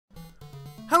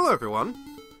Hello everyone!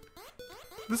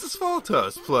 This is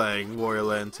Faltos playing Wario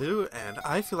Land 2, and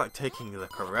I feel like taking the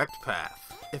correct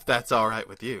path, if that's alright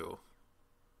with you.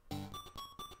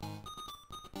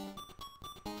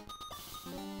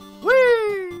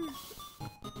 Whee!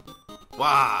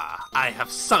 Wah! I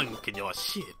have sunk in your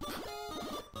ship!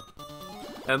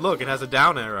 And look, it has a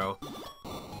down arrow.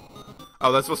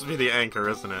 Oh, that's supposed to be the anchor,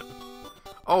 isn't it?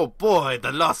 Oh boy,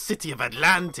 the lost city of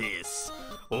Atlantis!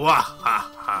 Wah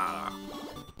ha ha!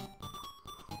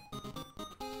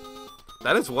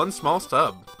 That is one small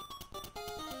stub.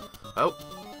 Oh,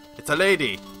 it's a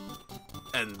lady.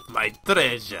 And my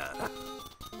treasure.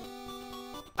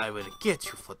 I will get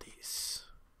you for this.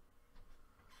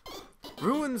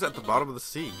 Ruins at the bottom of the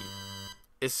sea.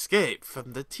 Escape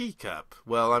from the teacup.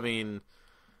 Well, I mean,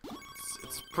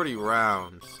 it's pretty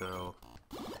round, so...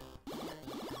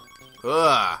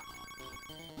 Ugh!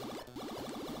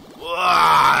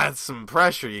 Ugh, that's some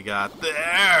pressure you got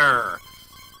there!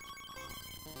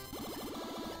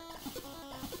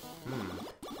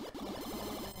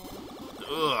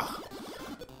 Ugh.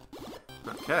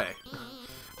 Okay.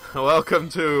 Welcome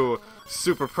to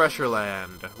Super Pressure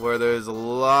Land, where there's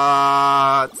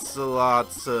lots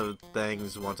of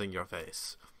things wanting your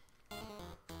face.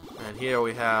 And here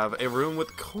we have a room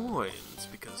with coins,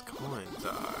 because coins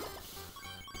are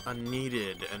a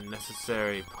needed and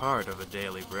necessary part of a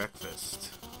daily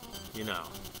breakfast. You know,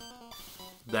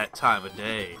 that time of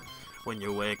day when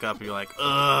you wake up and you're like,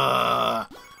 ugh,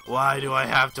 why do I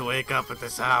have to wake up at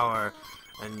this hour?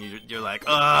 And you're like,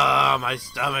 ugh, my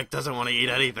stomach doesn't want to eat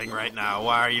anything right now.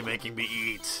 Why are you making me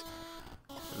eat?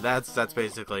 That's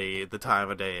basically the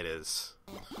time of day it is.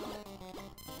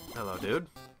 Hello, dude.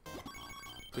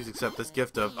 Please accept this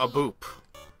gift of a boop.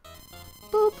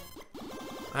 Boop.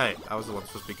 Hey, I was the one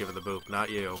supposed to be given the boop,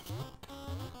 not you.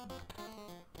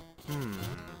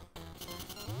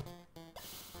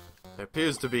 There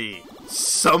appears to be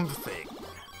something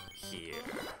here.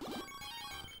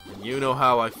 And you know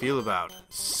how I feel about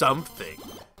something.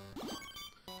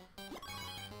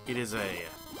 It is a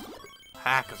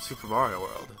hack of Super Mario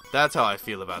World. That's how I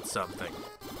feel about something.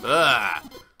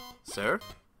 Ugh! Sir?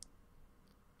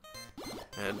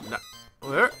 And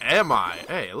where am I?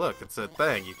 Hey, look, it's a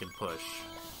thing you can push.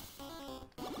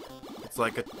 It's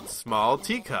like a small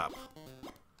teacup.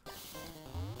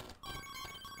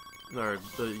 Or,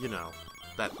 you know,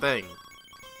 that thing.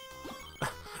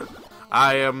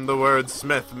 I am the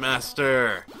wordsmith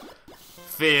master.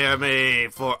 Fear me,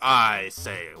 for I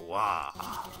say wah.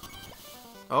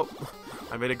 Oh,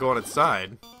 I made it go on its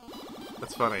side.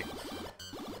 That's funny.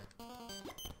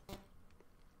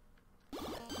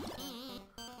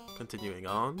 Continuing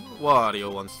on,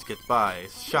 Wario wants to get by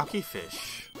Shocky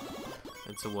Fish.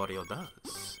 And so Wario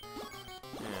does.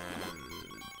 And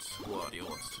Wario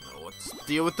wants to know what's the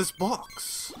deal with this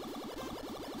box.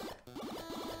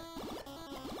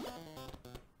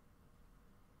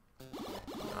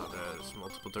 Now there's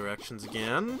multiple directions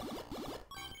again.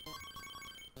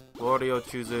 Wario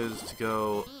chooses to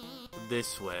go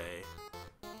this way.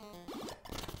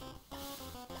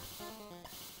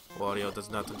 Wario does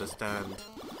not understand.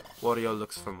 Wario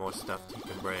looks for more stuff he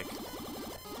can break.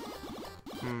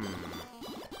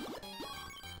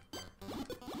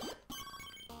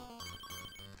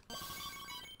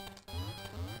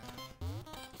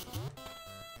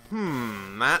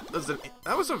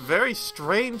 That was a very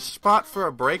strange spot for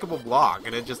a breakable block,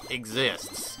 and it just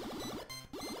exists.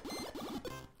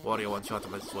 Wario wants you out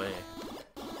of his way.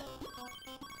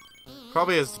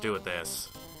 Probably has to do with this.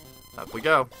 Up we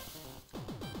go.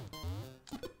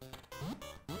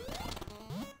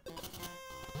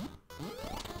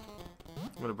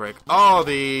 I'm gonna break all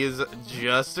these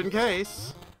just in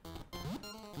case.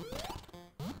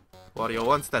 Wario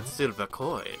wants that silver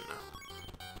coin.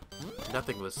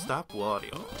 Nothing will stop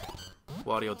Wario.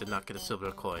 Wario did not get a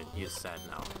silver coin. He is sad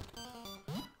now.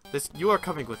 You are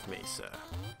coming with me, sir.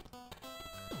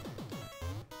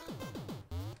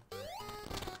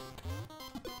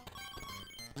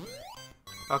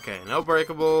 Okay, no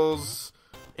breakables.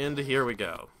 Into here we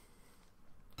go.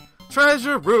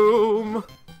 Treasure room!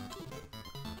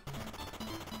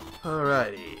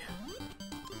 Alrighty.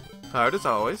 Hard as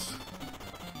always.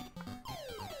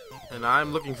 And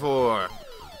I'm looking for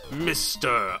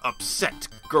Mr. Upset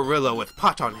Gorilla with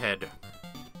Pot on Head.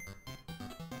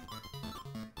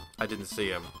 I didn't see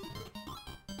him.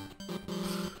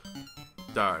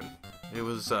 Darn. It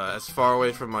was as far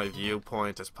away from my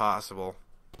viewpoint as possible.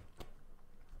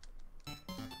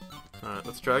 Alright,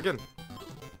 let's try again.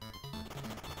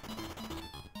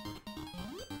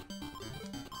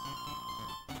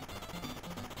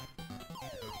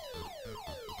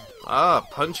 Ah,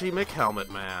 Punchy McHelmet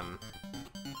Man.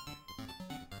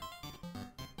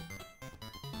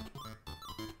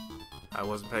 I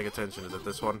wasn't paying attention. Is it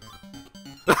this one?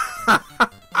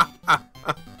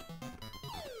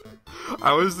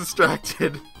 I was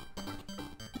distracted.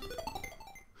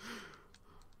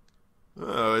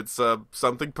 Oh, it's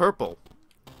something purple.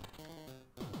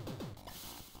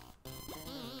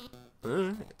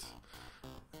 Alright.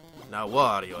 Now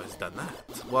Wario has done that.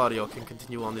 Wario can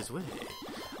continue on his way.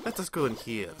 Let us go in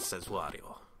here, says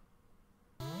Wario.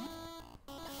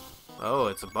 Oh,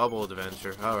 it's a bubble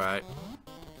adventure. Alright.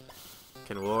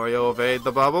 Can Wario evade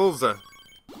the bubbles?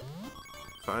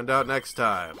 Find out next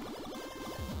time.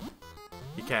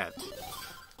 He can't.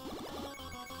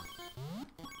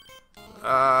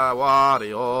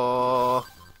 Wario.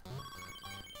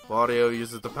 Wario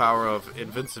uses the power of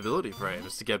invincibility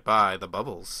frames to get by the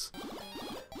bubbles.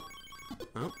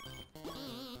 Oh.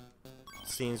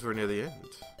 Seems we're near the end.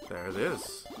 There it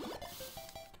is.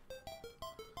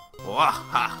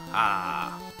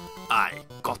 Wahaha! I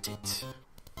got it.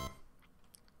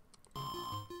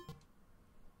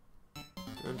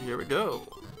 And here we go.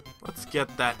 Let's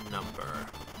get that number.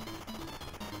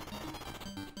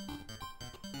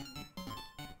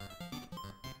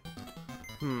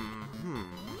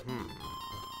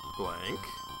 Blank.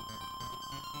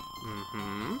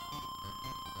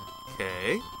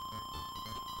 Okay.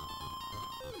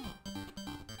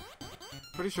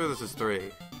 Pretty sure this is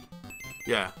 3.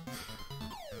 Yeah.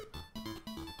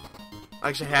 I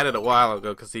actually had it a while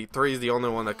ago because the 3 is the only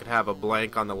one that could have a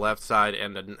blank on the left side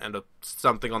and a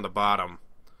something on the bottom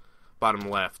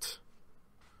left.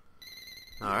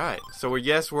 All right. So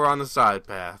we're on the side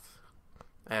path,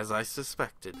 as I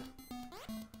suspected.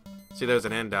 See, there's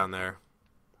an end down there.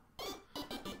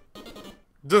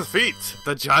 Defeat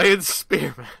the giant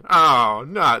spearman. Oh,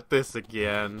 not this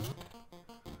again.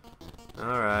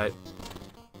 Alright.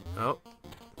 Oh.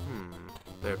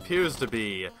 There appears to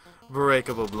be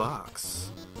breakable blocks.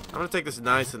 I'm gonna take this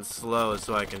nice and slow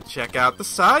so I can check out the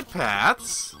side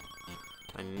paths.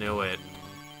 I knew it.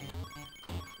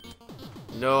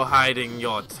 No hiding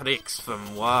your tricks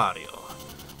from Wario.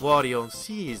 Wario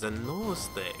sees and knows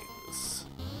things.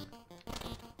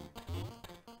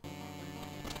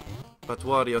 But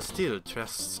Wario still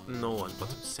trusts no one but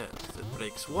himself and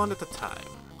breaks one at a time.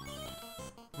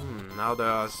 Now there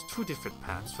are 2 different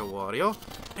paths for Wario,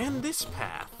 and this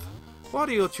path.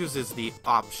 Wario chooses the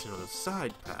optional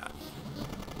side path,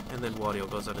 and then Wario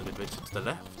goes on an adventure to the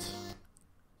left.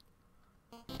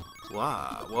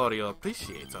 Wow, Wario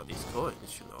appreciates all these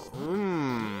coins, you know.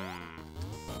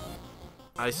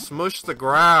 I smush the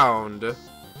ground,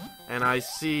 and I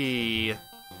see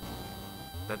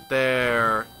that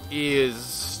there is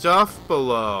stuff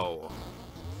below.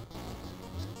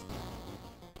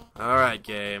 Alright,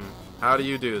 game. How do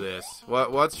you do this?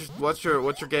 What's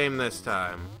your game this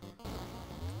time?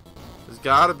 There's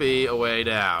gotta be a way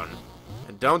down.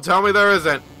 And don't tell me there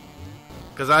isn't!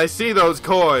 Cause I see those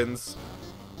coins!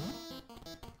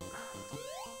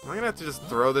 Am I gonna have to just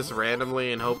throw this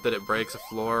randomly and hope that it breaks a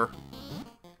floor?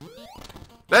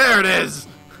 There it is!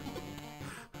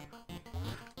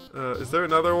 Is there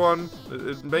another one?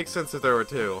 It makes sense if there were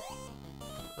 2.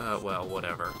 Well,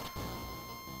 whatever.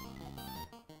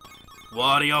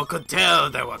 Wario could tell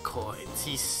there were coins.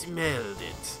 He smelled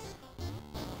it.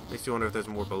 Makes you wonder if there's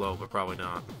more below, but probably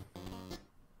not.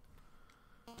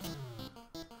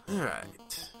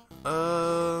 Alright.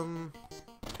 Down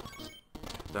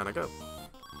I go.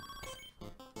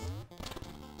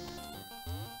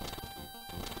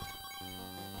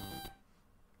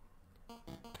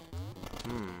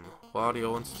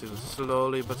 Wario wants to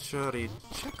slowly but surely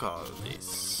check all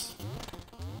this.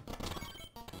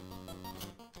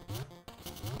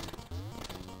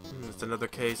 It's another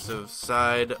case of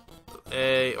side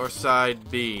A or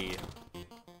side B.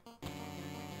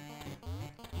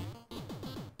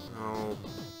 Oh,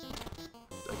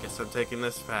 I guess I'm taking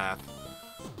this path.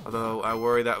 Although I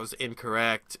worry that was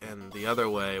incorrect and the other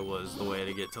way was the way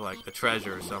to get to like the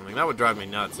treasure or something. That would drive me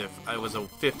nuts if I was a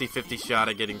 50-50 shot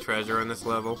at getting treasure in this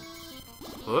level.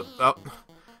 Oh,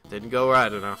 didn't go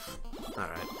right enough.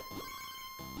 Alright.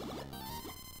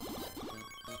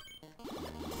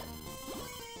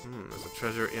 There's a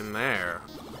treasure in there.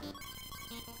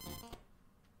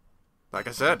 Like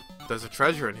I said, there's a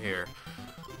treasure in here.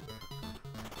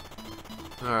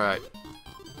 Alright.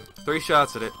 3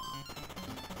 shots at it.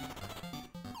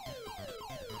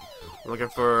 Looking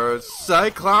for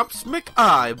Cyclops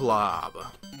McEye Blob.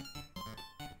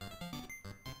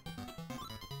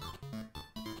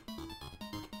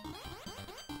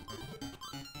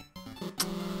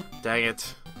 Dang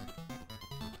it.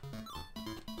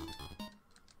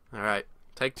 Alright,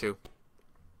 take 2.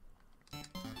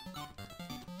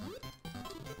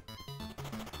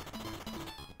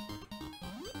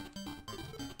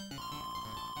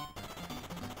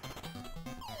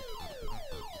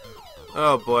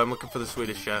 Oh boy, I'm looking for the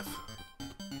Swedish chef.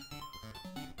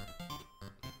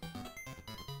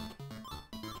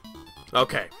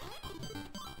 Okay.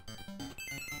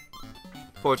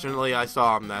 Fortunately, I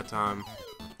saw him that time.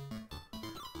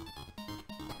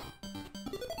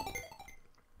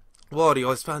 Wario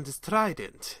has found his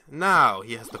trident. Now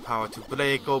he has the power to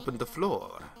break open the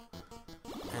floor.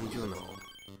 And you know,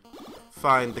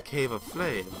 find the Cave of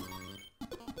Flame.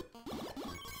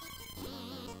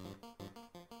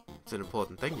 It's an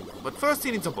important thing, you know. But first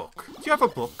he needs a book. Do you have a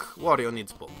book? Wario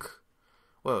needs a book.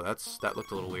 Whoa, that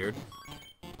looked a little weird.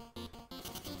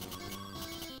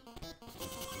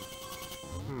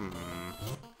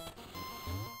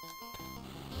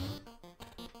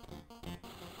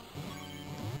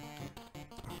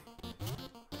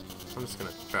 I'm just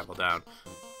gonna travel down.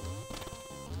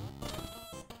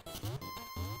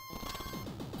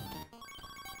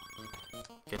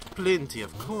 Get plenty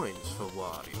of coins for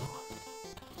Wario.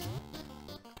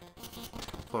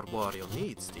 For Wario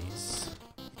needs these.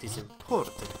 It is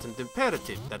important and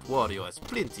imperative that Wario has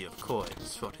plenty of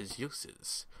coins for his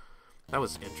uses. That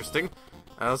was interesting.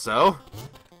 Also,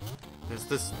 there's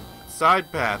this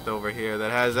side path over here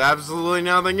that has absolutely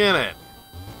nothing in it.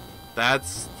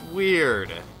 That's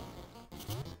weird.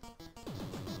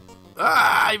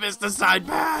 Ah, I missed the side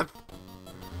path!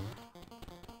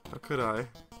 How could I?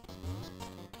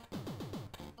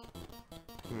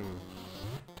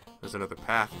 There's another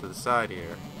path to the side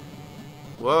here.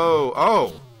 Whoa!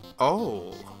 Oh!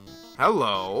 Oh!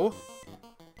 Hello!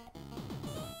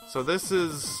 So this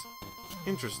is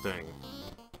interesting.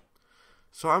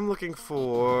 So I'm looking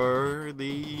for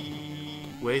the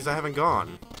ways I haven't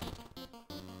gone.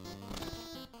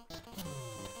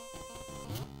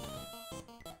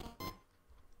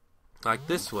 Like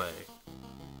this way.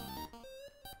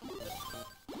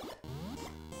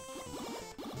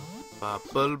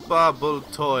 Bubble, bubble,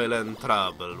 toil and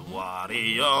trouble.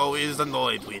 Wario is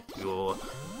annoyed with you.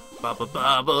 Bubble,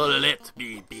 bubble, let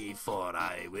me be, for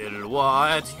I will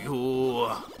want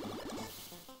you.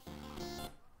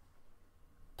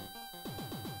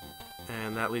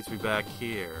 And that leads me back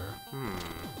here.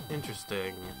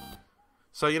 Interesting.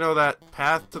 So you know that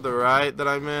path to the right that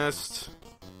I missed?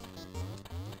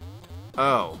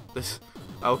 Oh, this...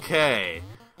 Okay.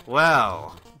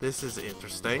 Well, this is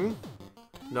interesting.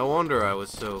 No wonder I was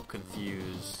so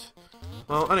confused.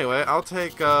 Well, anyway, I'll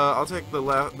take the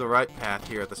right path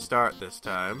here at the start this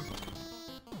time.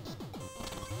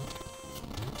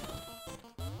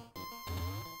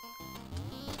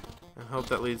 And hope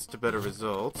that leads to better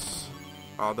results.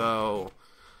 Although,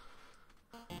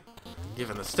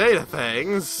 given the state of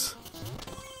things...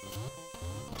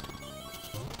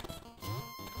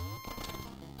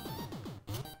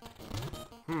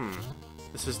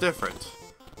 This is different.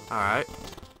 Alright,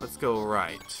 let's go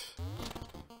right.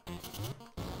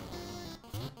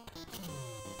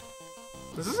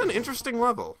 This is an interesting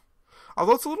level.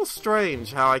 Although it's a little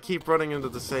strange how I keep running into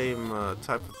the same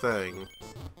type of thing.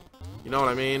 You know what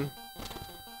I mean?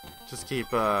 Just keep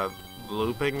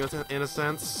looping in a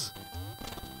sense.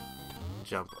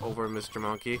 Jump over Mr.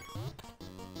 Monkey.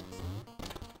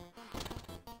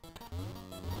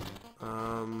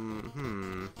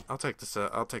 I'll take this.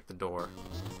 I'll take the door.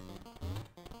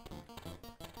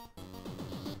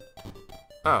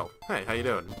 Oh, hey, how you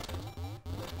doing?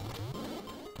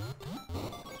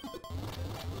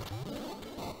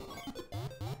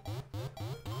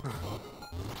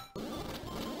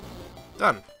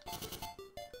 Done.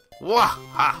 Wah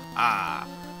ha ha!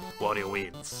 Wario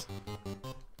wins.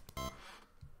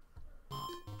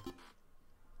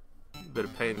 Bit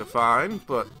of pain to find,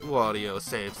 but Wario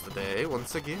saves the day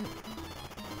once again.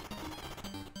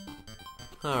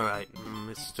 Alright,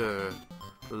 Mr.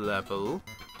 Level.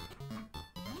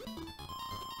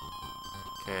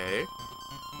 Okay.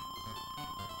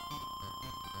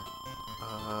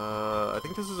 I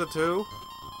think this is a 2.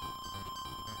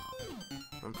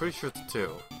 I'm pretty sure it's a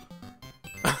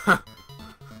 2.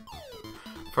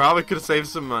 Probably could have saved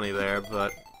some money there,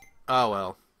 but oh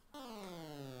well.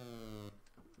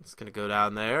 It's gonna go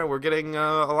down there. We're getting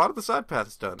a lot of the side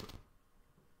paths done.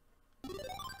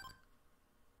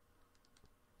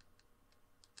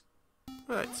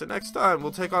 Alright, so next time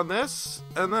we'll take on this,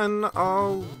 and then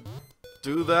I'll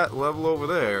do that level over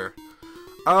there.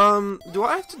 Do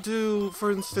I have to do,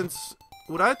 for instance,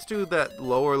 would I have to do that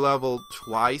lower level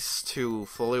twice to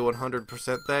fully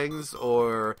 100% things,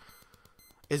 or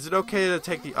is it okay to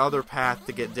take the other path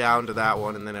to get down to that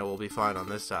one and then it will be fine on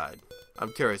this side?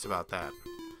 I'm curious about that.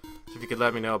 So if you could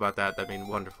let me know about that, that'd be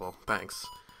wonderful. Thanks.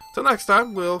 Till next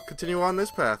time, we'll continue on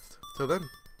this path. Till then.